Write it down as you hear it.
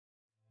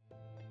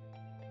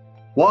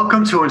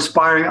Welcome to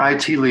Inspiring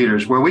IT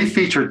Leaders, where we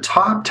feature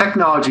top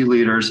technology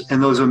leaders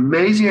and those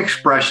amazing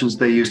expressions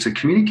they use to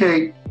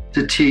communicate,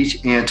 to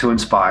teach, and to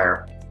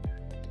inspire.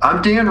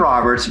 I'm Dan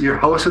Roberts, your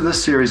host of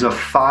this series of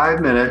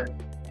 5-minute,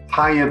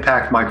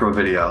 high-impact micro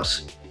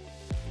videos.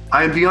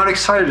 I am beyond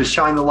excited to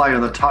shine the light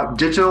on the top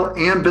digital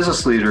and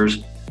business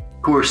leaders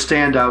who are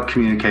standout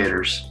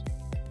communicators.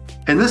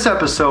 In this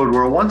episode,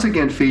 we're once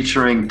again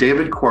featuring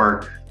David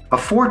Quirke, a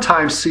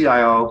 4-time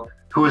CIO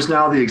who is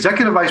now the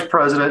Executive Vice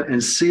President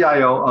and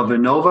CIO of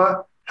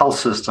Inova Health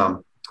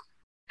System.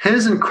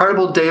 His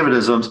incredible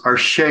Davidisms are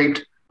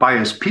shaped by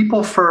his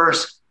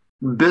people-first,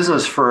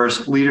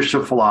 business-first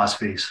leadership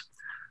philosophies.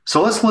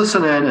 So let's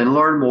listen in and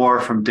learn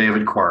more from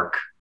David Quirke.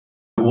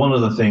 One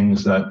of the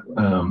things that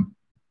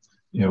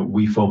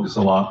we focus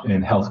a lot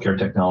in healthcare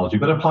technology,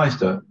 but applies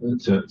to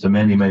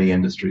many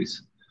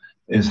industries,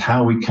 is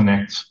how we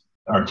connect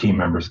our team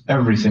members,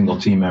 every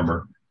single team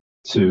member,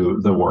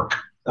 to the work.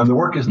 And the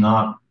work is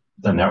not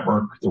the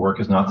network, the work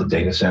is not the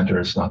data center,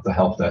 it's not the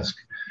help desk.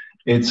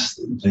 It's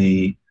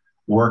the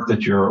work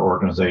that your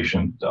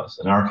organization does.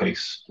 In our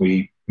case,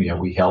 we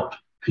help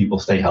people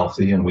stay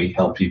healthy, and we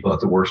help people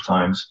at the worst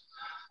times,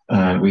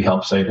 and we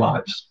help save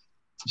lives.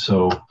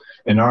 So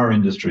in our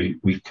industry,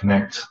 we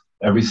connect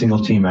every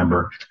single team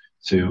member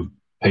to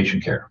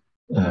patient care,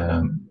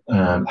 and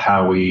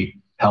how we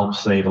help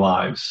save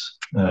lives,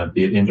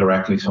 be it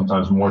indirectly,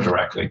 sometimes more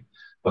directly.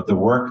 But the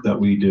work that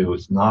we do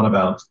is not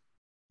about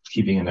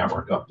keeping a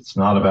network up. It's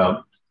not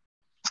about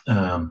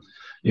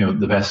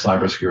the best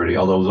cybersecurity,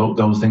 although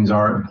those things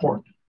are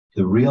important.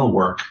 The real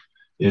work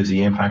is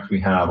the impact we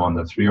have on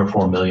the 3 or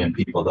 4 million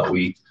people that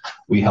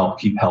we help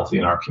keep healthy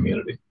in our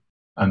community,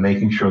 and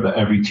making sure that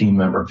every team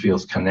member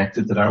feels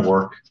connected to that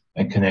work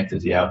and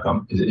connected to the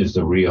outcome is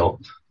the real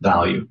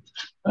value.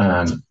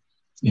 And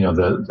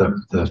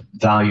the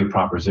value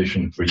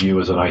proposition for you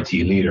as an IT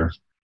leader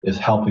is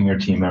helping your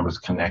team members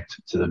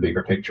connect to the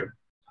bigger picture,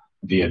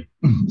 be it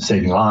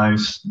saving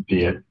lives,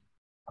 be it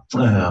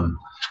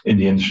in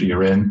the industry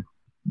you're in.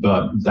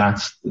 But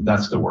that's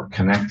the work,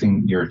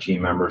 connecting your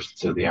team members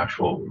to the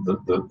actual,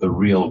 the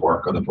real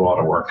work, or the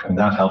broader work. And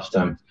that helps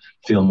them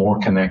feel more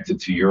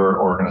connected to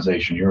your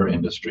organization, your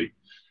industry,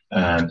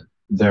 and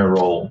their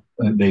role.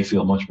 They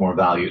feel much more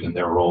valued in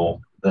their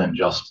role than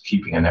just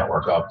keeping a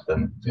network up.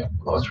 Then,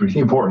 well, it's really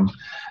important,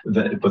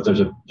 but there's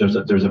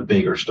a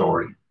bigger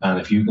story. And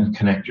if you can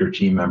connect your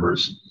team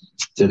members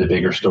to the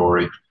bigger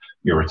story,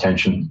 your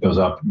retention goes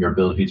up, your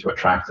ability to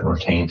attract and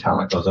retain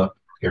talent goes up,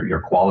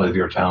 your quality of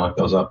your talent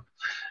goes up,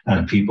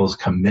 and people's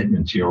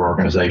commitment to your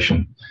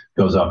organization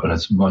goes up. And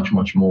it's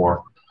much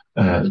more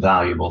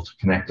valuable to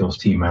connect those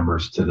team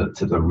members to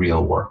the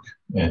real work.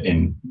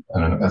 And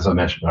as I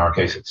mentioned, in our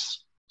case,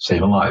 it's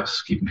saving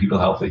lives, keeping people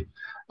healthy.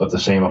 But the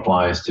same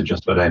applies to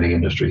just about any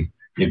industry.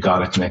 You've got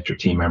to connect your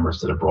team members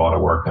to the broader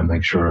work and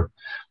make sure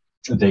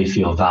they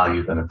feel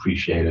valued and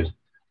appreciated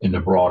in the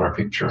broader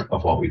picture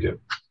of what we do.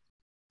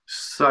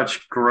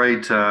 Such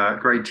great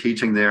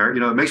teaching there.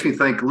 It makes me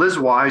think Liz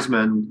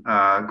Wiseman,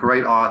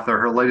 great author,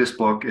 her latest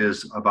book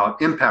is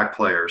about impact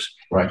players.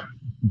 Right.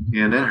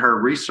 And in her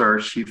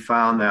research, she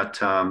found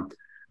that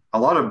a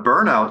lot of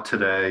burnout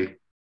today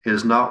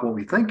is not what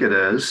we think it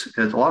is.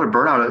 A lot of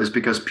burnout is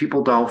because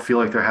people don't feel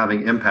like they're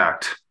having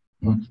impact.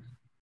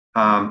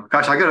 Mm-hmm.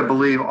 Gosh, I got to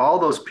believe all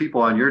those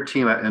people on your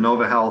team at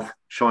Inova Health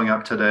showing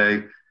up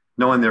today,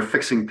 knowing they're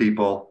fixing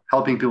people,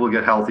 helping people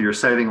get healthier,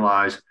 saving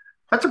lives.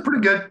 That's a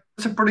pretty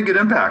good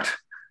impact.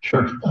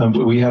 Sure.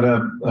 We had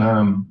a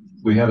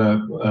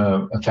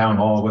town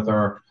hall with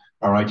our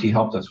IT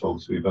help desk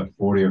folks. We have about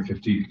 40 or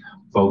 50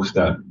 folks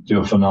that do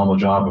a phenomenal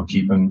job of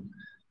keeping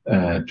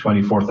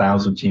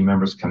 24,000 team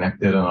members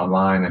connected and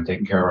online and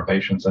taking care of our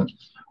patients. And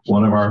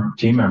one of our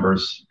team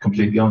members,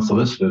 completely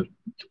unsolicited,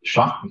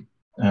 shocked me.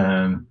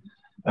 And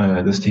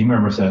this team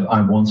member said,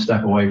 "I'm one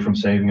step away from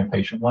saving a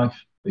patient life."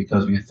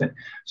 Because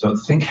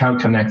think how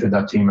connected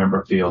that team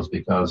member feels,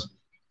 because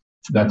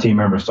that team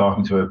member is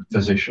talking to a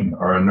physician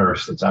or a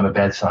nurse that's at a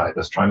bedside,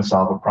 that's trying to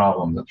solve a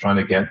problem, that's trying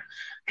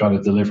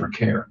to deliver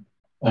care.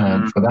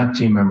 And for that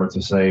team member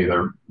to say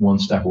they're one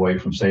step away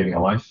from saving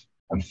a life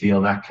and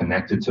feel that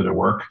connected to their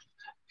work,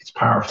 it's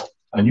powerful.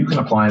 And you can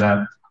apply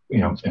that,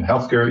 in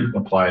healthcare, you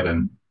can apply it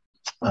in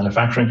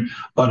manufacturing,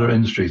 other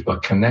industries,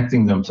 but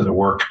connecting them to the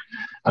work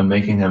and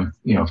making them,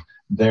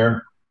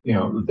 they're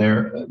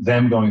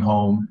them going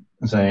home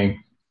and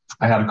saying,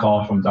 "I had a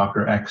call from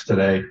Dr. X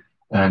today,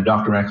 and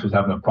Dr. X was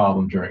having a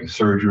problem during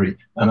surgery,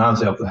 and I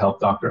was able to help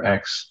Dr.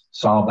 X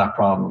solve that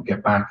problem,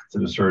 get back to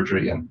the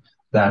surgery, and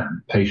that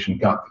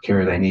patient got the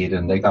care they needed,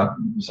 and they got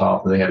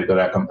solved, and they had a good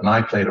outcome, and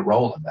I played a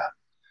role in that."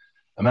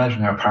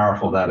 Imagine how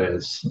powerful that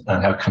is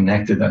and how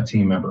connected that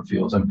team member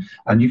feels.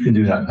 And you can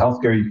do that in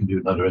healthcare, you can do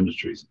it in other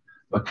industries,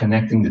 but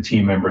connecting the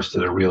team members to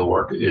the real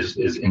work is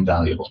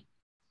invaluable.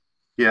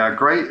 Yeah,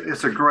 great.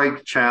 It's a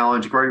great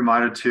challenge, great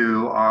reminder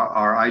to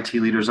our IT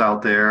leaders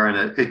out there.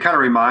 And it kind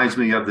of reminds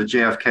me of the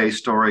JFK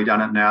story down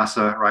at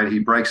NASA, right? He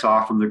breaks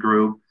off from the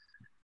group.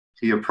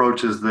 He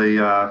approaches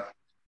the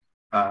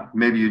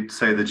maybe you'd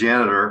say the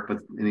janitor,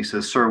 and he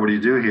says, "Sir, what do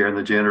you do here?" And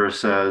the janitor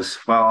says,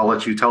 "Well, I'll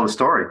let you tell the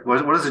story."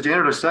 What does the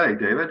janitor say,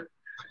 David?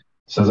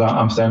 Says,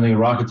 "I'm sending a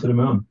rocket to the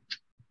moon."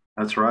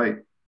 That's right.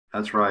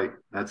 That's right.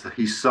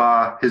 He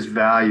saw his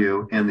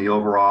value in the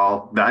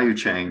overall value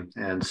chain,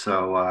 and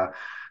so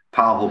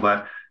powerful.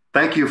 But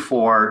thank you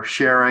for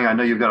sharing. I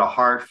know you've got a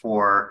heart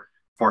for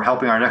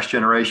helping our next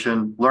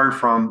generation learn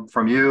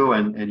from you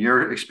and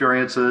your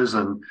experiences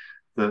and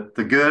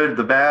the good,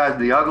 the bad,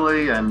 the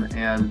ugly, and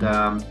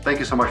thank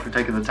you so much for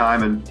taking the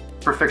time and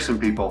for fixing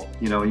people,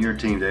 in your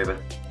team, David.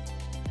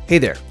 Hey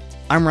there,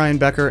 I'm Ryan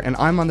Becker, and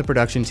I'm on the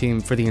production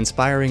team for the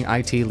Inspiring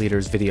IT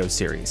Leaders video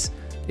series.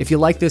 If you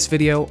like this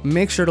video,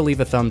 make sure to leave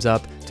a thumbs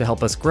up to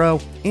help us grow,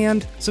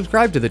 and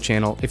subscribe to the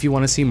channel if you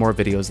want to see more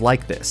videos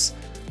like this.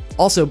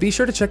 Also, be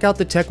sure to check out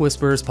the Tech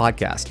Whisperers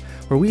podcast,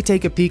 where we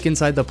take a peek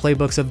inside the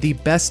playbooks of the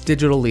best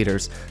digital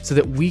leaders so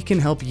that we can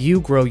help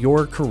you grow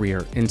your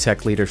career in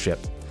tech leadership.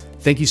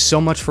 Thank you so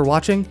much for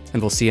watching,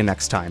 and we'll see you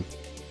next time.